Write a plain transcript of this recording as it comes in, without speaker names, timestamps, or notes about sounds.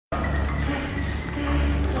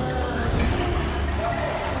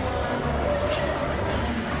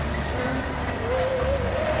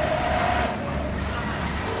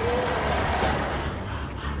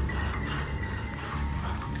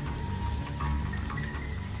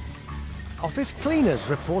Office cleaners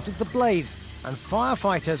reported the blaze, and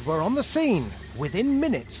firefighters were on the scene within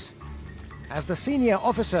minutes. As the senior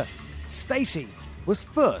officer, Stacey, was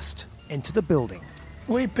first into the building.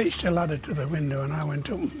 We pitched a ladder to the window and I went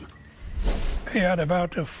up. He had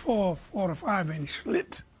about a 4 or 5 inch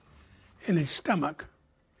slit in his stomach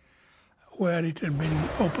where it had been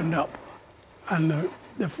opened up. And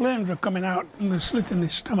the flames were coming out from the slit in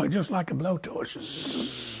his stomach just like a blowtorch.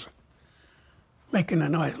 Zzz, making a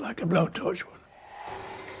noise like a blowtorch would.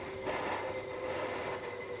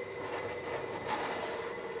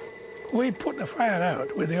 We put the fire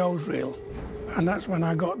out with the hose reel, and that's when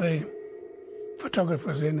I got the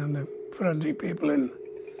photographers in and the forensic people in,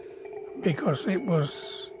 because it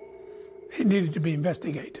needed to be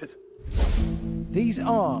investigated. These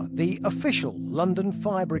are the official London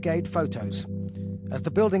Fire Brigade photos. As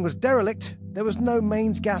the building was derelict, there was no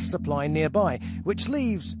mains gas supply nearby, which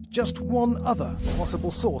leaves just one other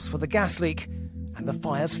possible source for the gas leak and the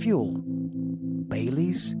fire's fuel: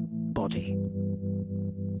 Bailey's body.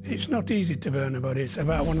 It's not easy to burn a body. It's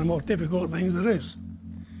about one of the most difficult things there is,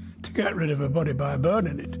 to get rid of a body by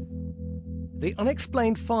burning it. The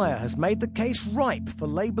unexplained fire has made the case ripe for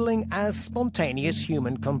labelling as spontaneous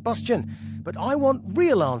human combustion. But I want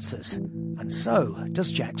real answers, and so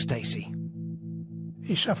does Jack Stacey.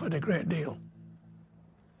 He suffered a great deal,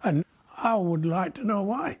 and I would like to know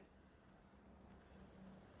why.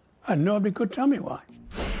 And nobody could tell me why.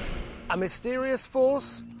 A mysterious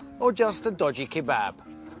force, or just a dodgy kebab?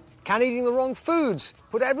 Can eating the wrong foods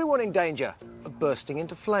put everyone in danger of bursting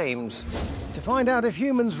into flames? To find out if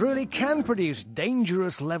humans really can produce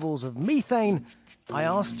dangerous levels of methane, I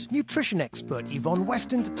asked nutrition expert Yvonne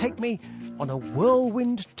Weston to take me on a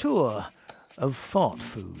whirlwind tour of fart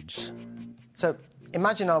foods. So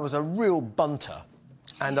imagine I was a real bunter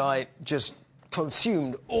and I just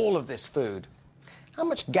consumed all of this food. How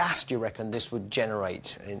much gas do you reckon this would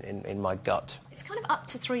generate in my gut? It's kind of up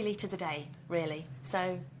to 3 litres a day, really.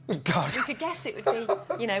 So God. we could guess it would be,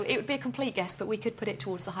 it would be a complete guess, but we could put it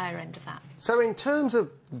towards the higher end of that. So in terms of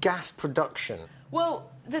gas production... Well,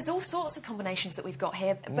 there's all sorts of combinations that we've got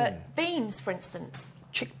here, but beans, for instance...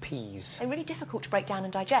 Chickpeas. They're really difficult to break down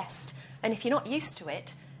and digest, and if you're not used to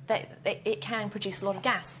it, it can produce a lot of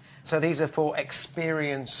gas. So these are for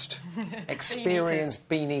experienced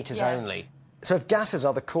bean eaters only. So if gases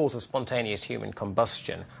are the cause of spontaneous human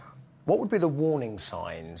combustion, what would be the warning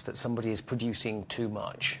signs that somebody is producing too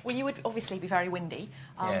much? Well, you would obviously be very windy,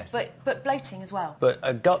 Yes. but bloating as well. But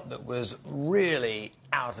a gut that was really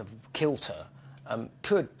out of kilter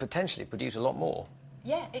could potentially produce a lot more.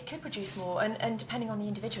 Yeah, it could produce more, and depending on the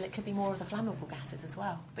individual, it could be more of the flammable gases as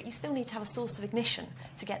well. But you still need to have a source of ignition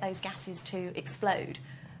to get those gases to explode.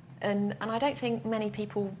 And I don't think many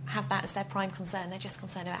people have that as their prime concern. They're just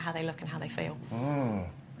concerned about how they look and how they feel.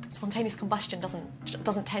 Spontaneous combustion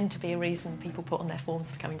doesn't tend to be a reason people put on their forms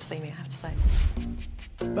for coming to see me, I have to say.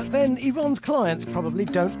 But then Yvonne's clients probably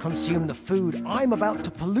don't consume the food I'm about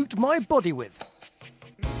to pollute my body with.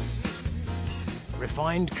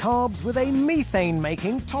 Refined carbs with a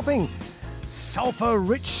methane-making topping,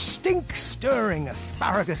 sulphur-rich stink-stirring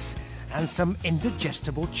asparagus, and some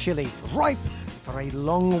indigestible chilli, ripe for a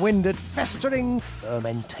long-winded, festering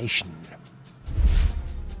fermentation.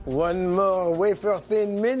 One more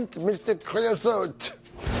wafer-thin mint, Mr. Creosote.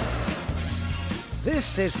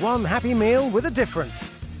 This is one happy meal with a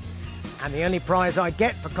difference. And the only prize I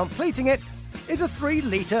get for completing it is a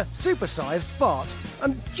 3-litre supersized fart,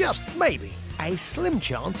 and just maybe a slim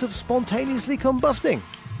chance of spontaneously combusting.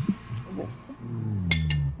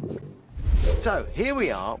 So here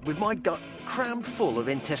we are with my gut crammed full of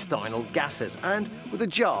intestinal gases and with a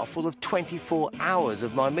jar full of 24 hours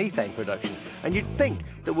of my methane production. And you'd think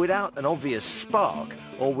that without an obvious spark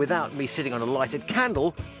or without me sitting on a lighted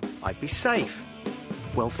candle, I'd be safe.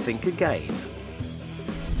 Well, think again.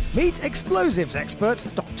 Meet explosives expert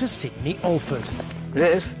Dr. Sidney Alford.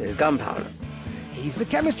 This is gunpowder. He's the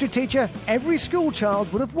chemistry teacher every school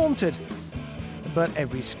child would have wanted, but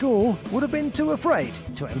every school would have been too afraid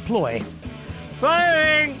to employ.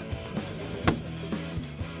 Firing!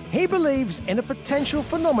 He believes in a potential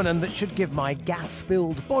phenomenon that should give my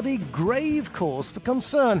gas-filled body grave cause for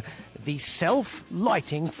concern, the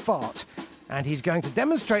self-lighting fart. And he's going to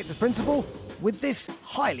demonstrate the principle with this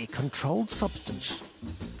highly controlled substance.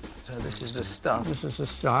 So this is the stuff. This is the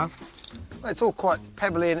stuff. It's all quite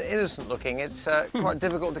pebbly and innocent looking. It's quite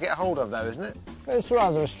difficult to get hold of, though, isn't it? It's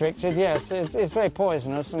rather restricted, yes. It's very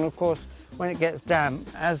poisonous, and of course, when it gets damp,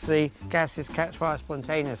 as the gases catch fire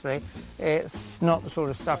spontaneously, it's not the sort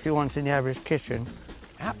of stuff you want in the average kitchen.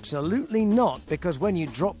 Absolutely not, because when you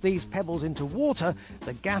drop these pebbles into water,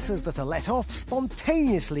 the gases that are let off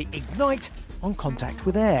spontaneously ignite on contact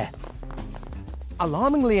with air.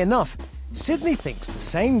 Alarmingly enough, Sydney thinks the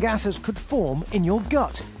same gases could form in your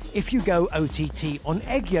gut if you go OTT on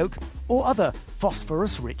egg yolk or other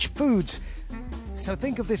phosphorus-rich foods. So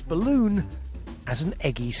think of this balloon as an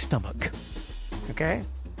eggy stomach. Okay,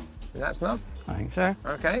 That's enough? I think so.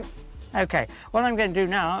 Okay. Okay, what I'm going to do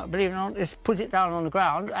now, believe it or not, is put it down on the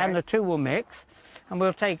ground and the two will mix, and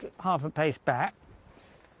we'll take half a pace back.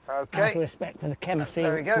 Okay. Out of respect for the chemistry.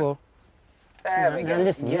 There we go. We'll, There we go. Now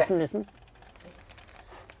listen, Yeah. listen.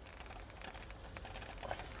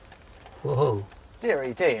 Whoa.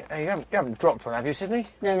 Dearie dear. Hey, you haven't dropped one, have you, Sydney?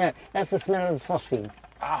 No, that's the smell of phosphine.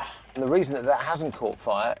 Ah. And the reason that hasn't caught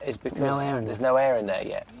fire is because No air in there's there. no air in there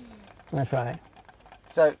yet. That's right.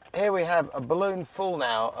 So here we have a balloon full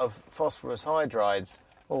now of phosphorus hydrides,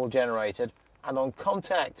 all generated, and on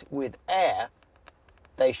contact with air,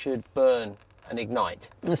 they should burn and ignite.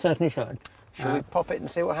 They certainly should. Shall we pop it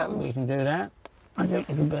and see what We happens? can do that. I don't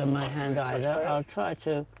want to burn my hand either. burn. I'll try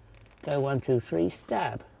to go 1, 2, 3,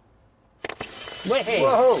 stab. Whee!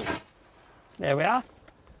 Whoa! There we are.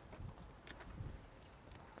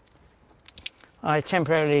 I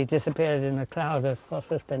temporarily disappeared in a cloud of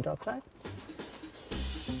phosphorus pentoxide.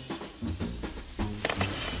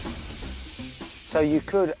 So you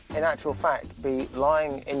could, in actual fact, be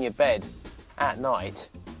lying in your bed at night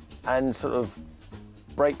and sort of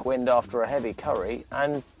break wind after a heavy curry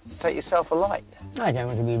and set yourself alight. I don't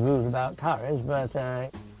want to be rude about curries, but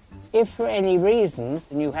if for any reason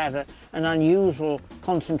you had an unusual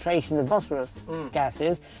concentration of phosphorus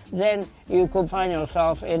gases, then you could find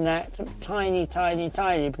yourself in that tiny, tiny,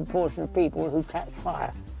 tiny proportion of people who catch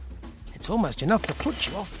fire. It's almost enough to put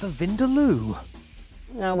you off the Vindaloo.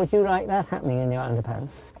 Now, would you like that happening in your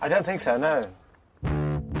underpants? I don't think so, no.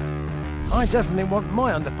 I definitely want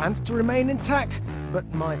my underpants to remain intact,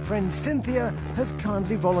 but my friend Cynthia has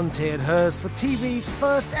kindly volunteered hers for TV's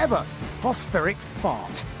first ever phosphoric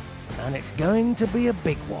fart. And it's going to be a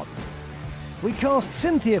big one. We cast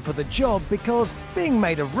Cynthia for the job because being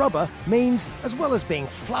made of rubber means, as well as being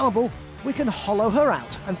flammable, we can hollow her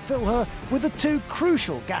out and fill her with the two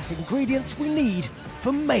crucial gas ingredients we need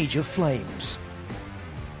for major flames.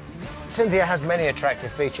 Cynthia has many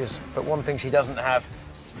attractive features, but one thing she doesn't have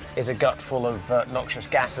is a gut full of noxious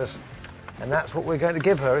gases. And that's what we're going to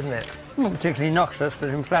give her, isn't it? Not particularly noxious, but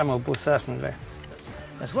inflammable, certainly.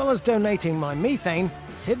 As well as donating my methane,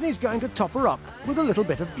 Sydney's going to top her up with a little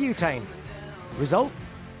bit of butane. Result?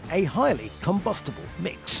 A highly combustible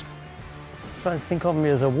mix. So I think of me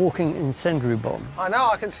as a walking incendiary bomb. I know,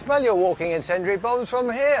 I can smell your walking incendiary bombs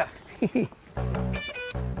from here.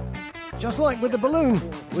 Just like with the balloon,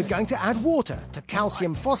 we're going to add water to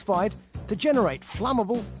calcium phosphide to generate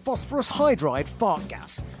flammable phosphorus hydride fart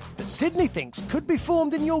gas that Sydney thinks could be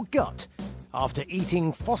formed in your gut after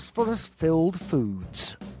eating phosphorus-filled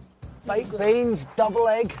foods. Baked beans, double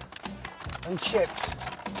egg, and chips.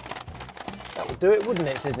 That would do it, wouldn't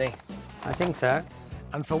it, Sydney? I think so.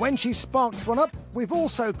 And for when she sparks one up, we've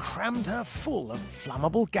also crammed her full of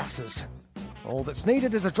flammable gases. All that's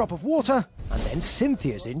needed is a drop of water, and then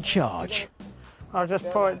Cynthia's in charge. I'll just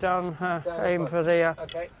pour it down, aim for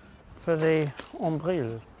the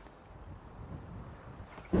ombrille.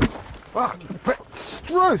 Oh,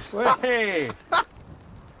 Struth! Hey!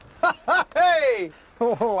 Hey!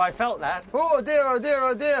 Oh, I felt that. Oh dear, oh dear,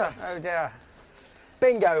 oh dear. Oh dear.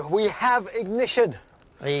 Bingo, we have ignition.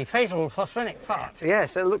 The fatal phosphenic fart.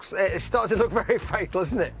 Yes, it's starting to look very fatal,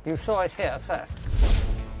 isn't it? You saw it here first.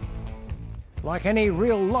 Like any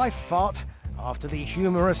real-life fart, after the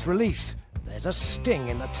humorous release, there's a sting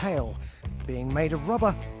in the tail. Being made of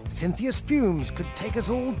rubber, Cynthia's fumes could take us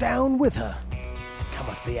all down with her.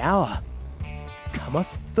 Cometh the hour,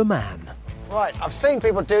 cometh the man. Right, I've seen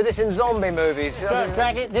people do this in zombie movies.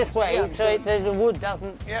 Drag it this way Yeah, so the wood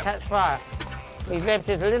doesn't Yeah. catch fire. We've left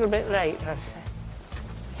it a little bit late, I'd say.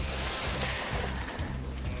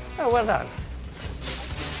 Oh, well done.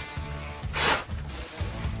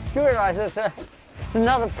 Do you realise there's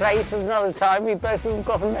another place, another time, we both have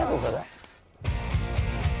got a medal for that?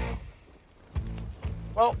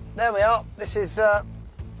 Well, there we are. This is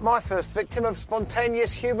my first victim of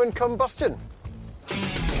spontaneous human combustion.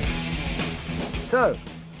 So,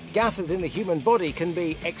 gases in the human body can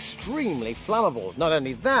be extremely flammable. Not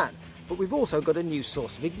only that, but we've also got a new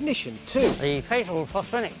source of ignition too. The fatal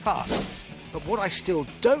phosphenic fart. But what I still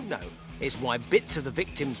don't know is why bits of the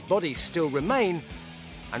victim's bodies still remain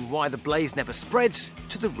and why the blaze never spreads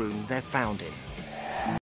to the room they're found in.